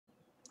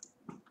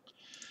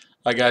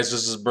Hi guys,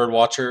 this is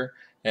Birdwatcher,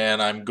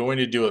 and I'm going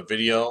to do a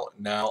video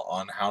now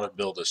on how to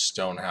build a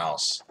stone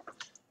house.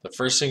 The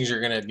first things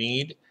you're going to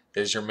need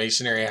is your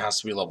masonry has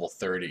to be level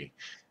 30.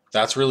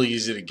 That's really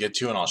easy to get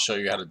to, and I'll show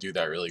you how to do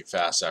that really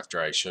fast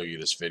after I show you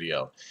this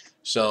video.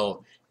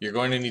 So you're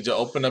going to need to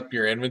open up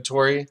your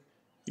inventory,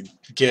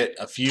 get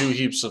a few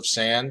heaps of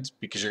sand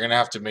because you're going to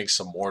have to make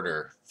some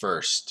mortar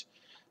first.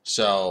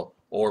 So,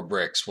 or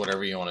bricks,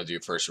 whatever you want to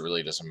do first, it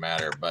really doesn't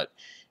matter, but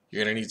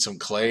you're going to need some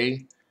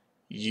clay.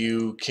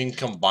 You can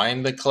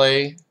combine the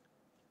clay,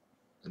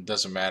 it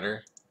doesn't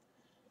matter.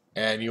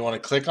 And you want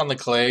to click on the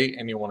clay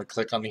and you want to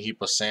click on the heap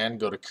of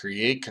sand, go to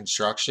create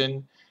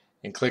construction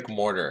and click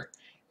mortar.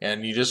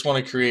 And you just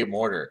want to create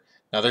mortar.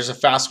 Now there's a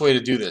fast way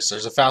to do this.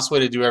 There's a fast way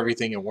to do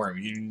everything in Wurm.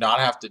 You do not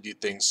have to do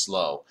things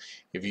slow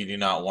if you do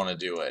not want to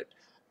do it.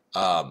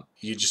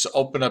 You just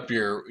open up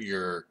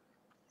your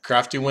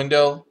crafting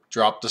window,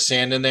 drop the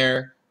sand in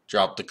there,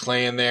 drop the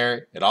clay in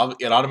there. It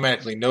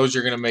automatically knows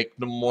you're going to make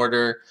the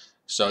mortar.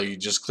 So you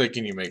just click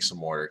and you make some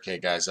mortar. Okay,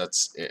 guys,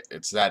 that's it.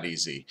 It's that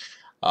easy.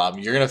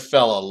 You're gonna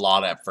fail a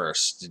lot at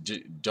first.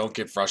 Don't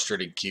get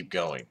frustrated. Keep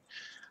going.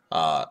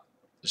 Uh,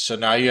 so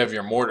now you have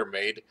your mortar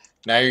made.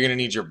 Now you're gonna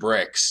need your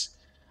bricks.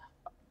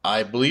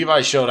 I believe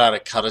I showed how to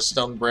cut a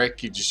stone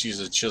brick. You just use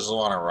a chisel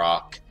on a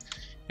rock,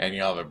 and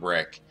you have a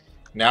brick.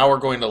 Now we're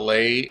going to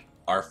lay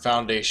our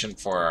foundation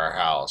for our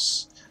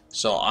house.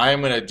 So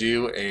I'm gonna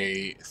do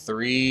a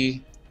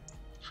three.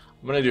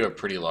 I'm gonna do a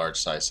pretty large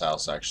size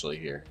house actually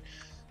here.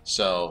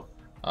 So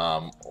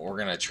we're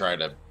gonna try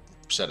to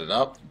set it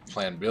up,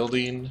 plan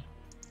building.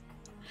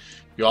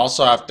 You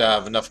also have to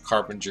have enough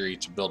carpentry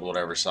to build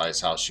whatever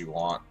size house you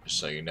want, just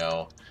so you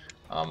know.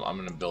 I'm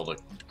gonna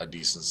build a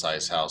decent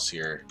sized house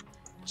here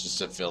just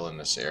to fill in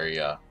this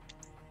area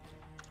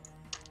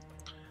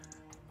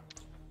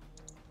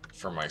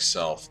for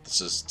myself. This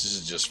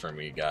is just for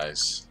me,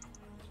 guys.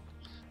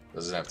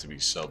 Doesn't have to be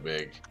so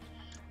big.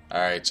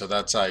 Alright, so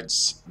that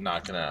side's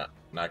not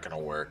gonna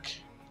work.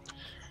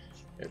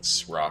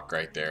 It's rock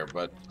right there,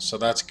 but so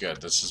that's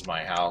good. This is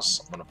my house.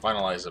 I'm gonna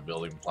finalize the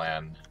building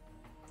plan.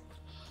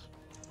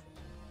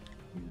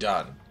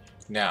 Done.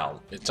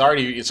 Now it's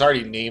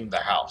already named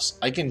the house.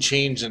 I can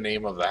change the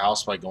name of the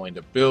house by going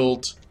to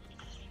build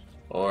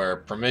or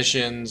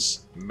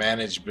permissions,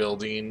 manage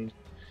building,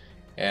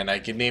 and I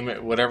can name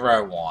it whatever I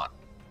want.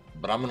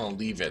 But I'm gonna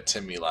leave it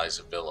Tim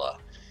Eliza Villa.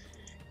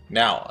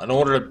 Now, in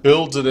order to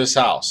build to this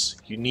house,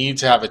 you need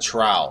to have a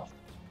trowel.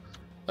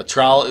 A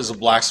trowel is a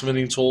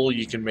blacksmithing tool.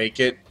 You can make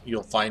it.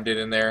 You'll find it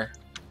in there.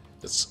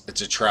 It's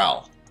a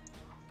trowel.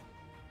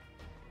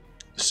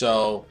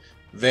 So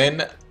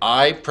then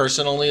I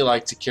personally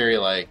like to carry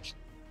like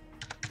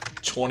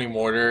 20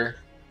 mortar,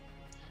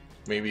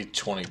 maybe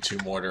 22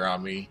 mortar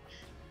on me,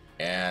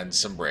 and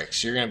some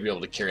bricks. You're going to be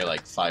able to carry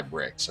like 5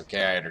 bricks.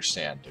 Okay, I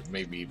understand.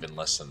 Maybe even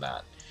less than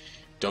that.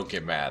 Don't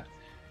get mad.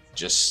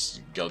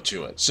 Just go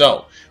to it.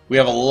 So we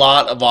have a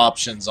lot of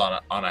options on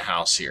a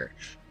house here.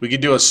 We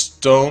could do a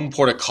stone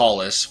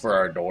portcullis for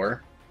our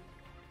door.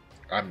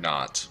 I'm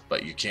not,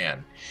 but you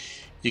can.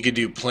 You could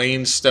do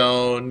plain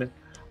stone.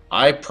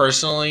 I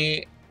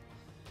personally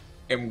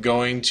am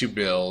going to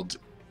build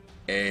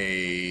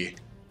a,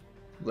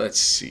 let's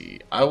see,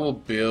 I will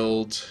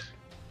build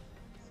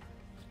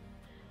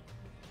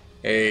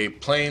a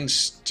plain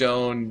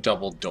stone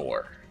double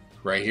door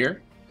right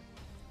here.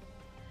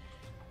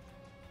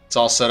 It's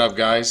all set up,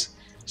 guys.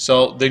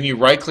 So then you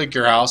right click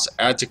your house,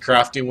 add to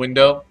crafting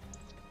window,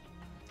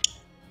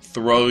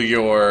 throw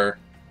your,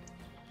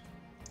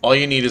 all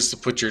you need is to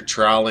put your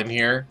trowel in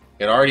here.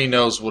 It already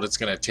knows what it's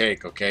going to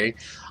take, okay?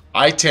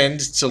 I tend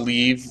to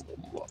leave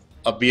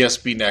a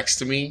BSB next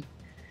to me,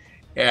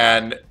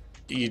 and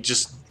you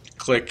just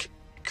click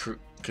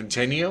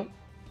continue.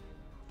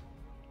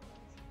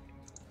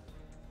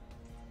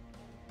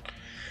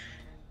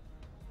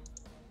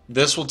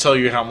 This will tell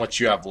you how much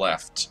you have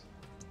left.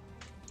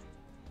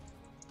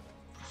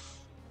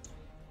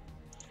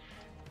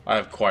 I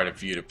have quite a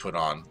few to put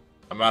on.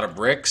 I'm out of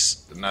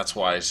bricks, and that's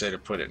why I say to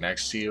put it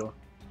next to you.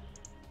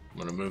 I'm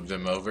going to move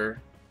them over.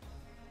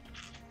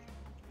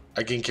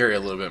 I can carry a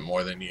little bit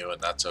more than you,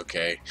 and that's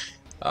okay.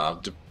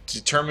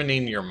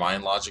 Determining your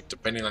mind logic,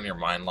 depending on your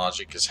mind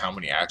logic, is how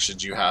many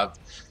actions you have.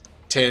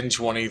 10,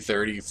 20,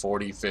 30,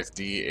 40,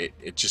 50,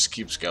 it just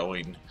keeps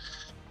going.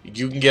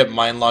 You can get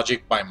mind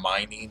logic by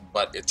mining,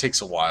 but it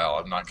takes a while.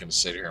 I'm not going to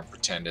sit here and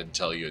pretend and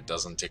tell you it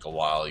doesn't take a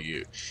while.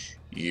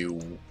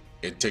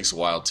 It takes a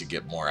while to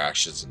get more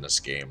actions in this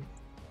game.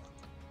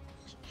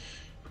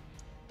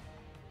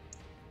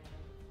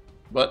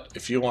 But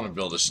if you want to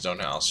build a stone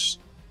house,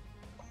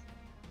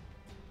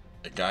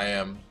 like I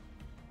am,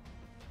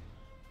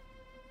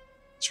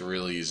 it's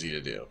really easy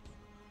to do.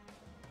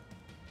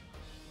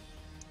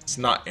 It's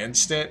not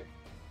instant,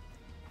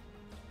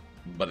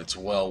 but it's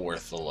well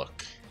worth the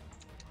look.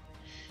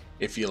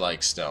 If you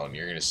like stone,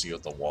 you're going to see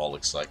what the wall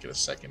looks like in a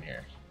second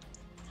here.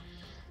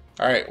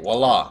 Alright,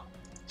 voila.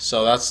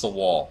 So that's the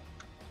wall.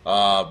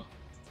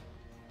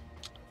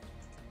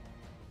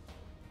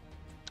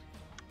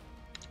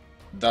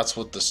 That's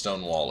what the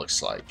stone wall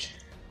looks like.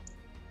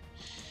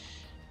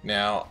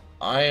 Now,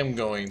 I am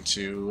going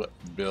to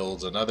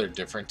build another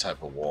different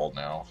type of wall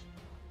now.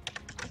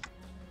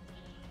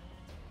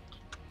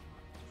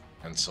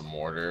 And some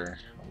mortar.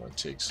 I'm going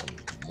to take some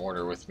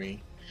mortar with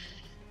me.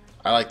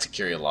 I like to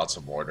carry lots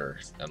of mortar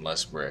and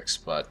less bricks,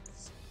 but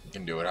you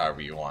can do it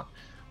however you want.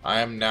 I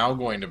am now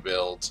going to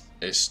build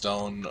a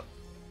stone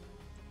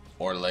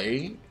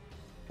orlay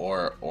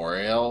or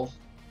oriel.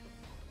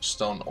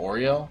 Stone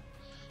oriel.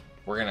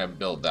 We're going to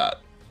build that.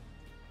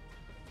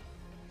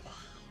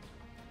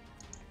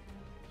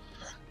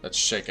 Let's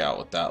check out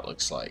what that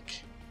looks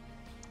like.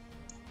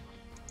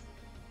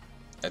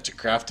 That's a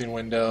crafting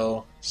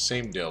window.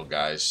 Same deal,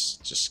 guys.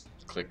 Just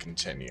click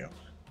continue.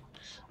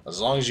 As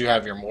long as you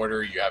have your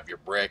mortar, you have your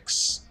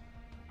bricks.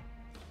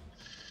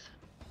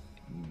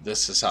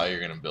 This is how you're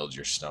going to build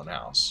your stone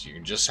house. You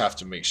just have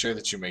to make sure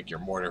that you make your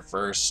mortar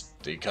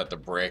first. Then you cut the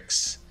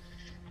bricks.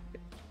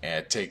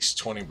 And it takes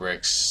 20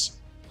 bricks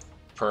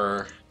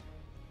per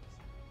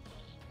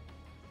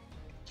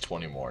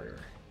 20 mortar.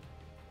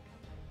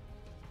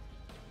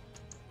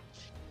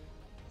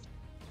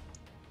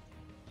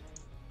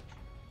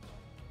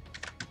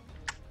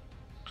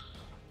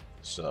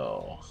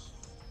 So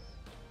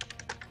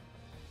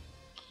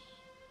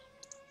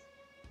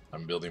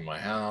I'm building my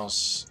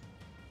house,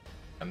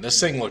 and this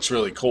thing looks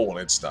really cool when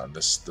it's done.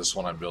 This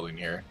one I'm building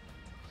here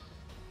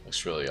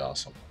looks really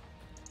awesome.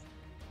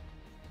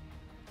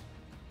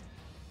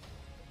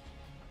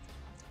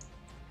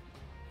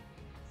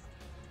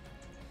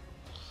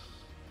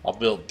 I'll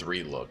build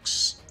 3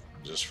 looks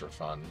just for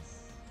fun.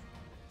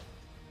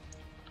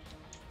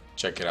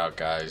 Check it out,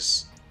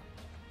 guys.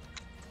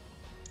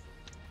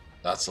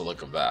 That's the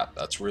look of that.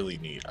 That's really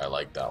neat. I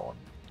like that one.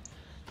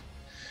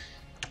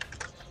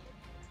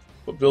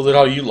 But build it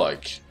how you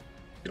like.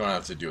 You don't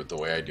have to do it the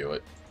way I do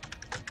it.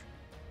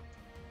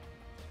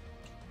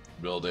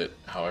 Build it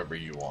however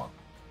you want.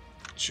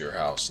 It's your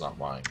house, not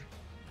mine.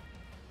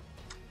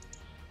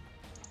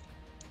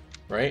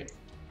 Right?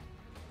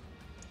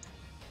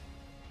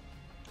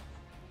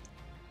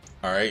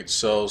 Alright,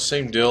 so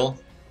same deal.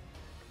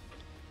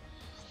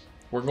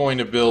 We're going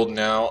to build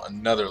now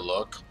another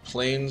look.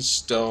 Plain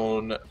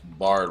stone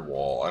barred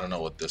wall. I don't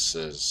know what this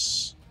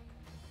is.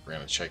 We're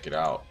going to check it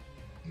out.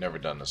 Never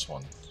done this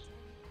one.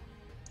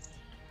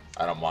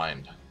 I don't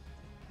mind.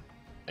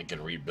 I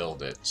can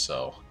rebuild it,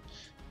 so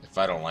if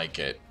I don't like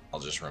it,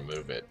 I'll just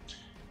remove it.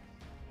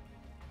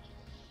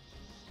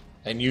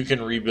 And you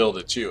can rebuild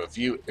it too. If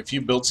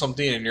you build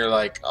something and you're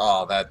like,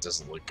 oh, that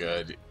doesn't look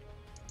good.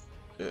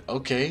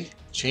 Okay,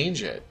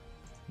 change it.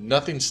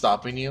 Nothing's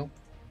stopping you.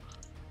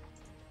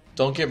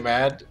 Don't get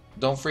mad.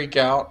 Don't freak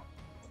out.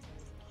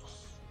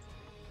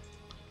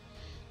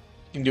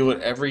 You can do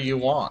whatever you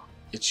want.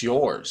 It's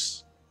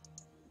yours.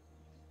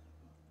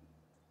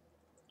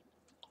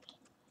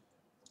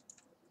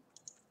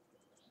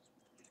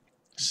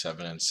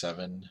 Seven and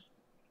 7.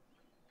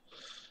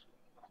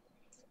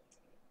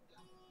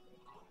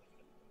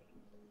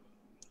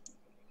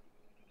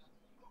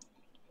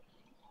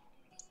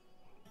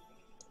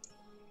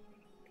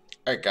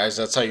 Alright guys,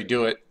 that's how you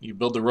do it. You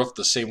build the roof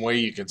the same way.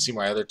 You can see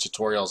my other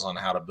tutorials on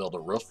how to build a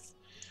roof.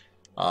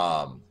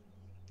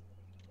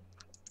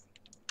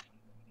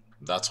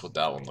 That's what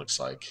that one looks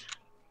like.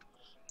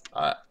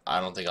 I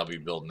don't think I'll be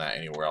building that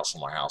anywhere else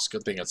in my house.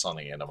 Good thing it's on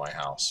the end of my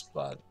house,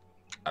 but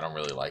I don't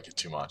really like it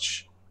too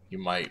much. You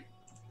might.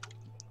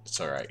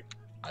 It's alright.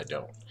 I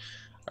don't.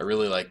 I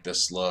really like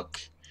this look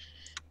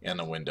and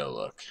the window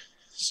look.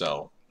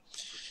 So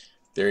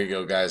there you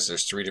go, guys.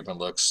 There's 3 different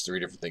looks, 3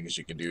 different things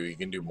you can do. You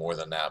can do more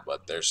than that,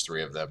 but there's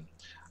 3 of them.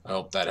 I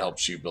hope that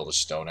helps you build a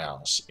stone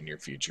house in your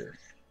future.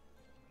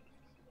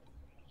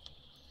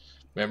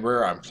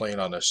 Remember, I'm playing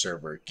on this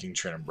server, King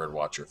Trin and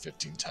Birdwatcher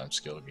 15 times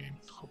skill game.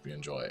 Hope you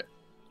enjoy it.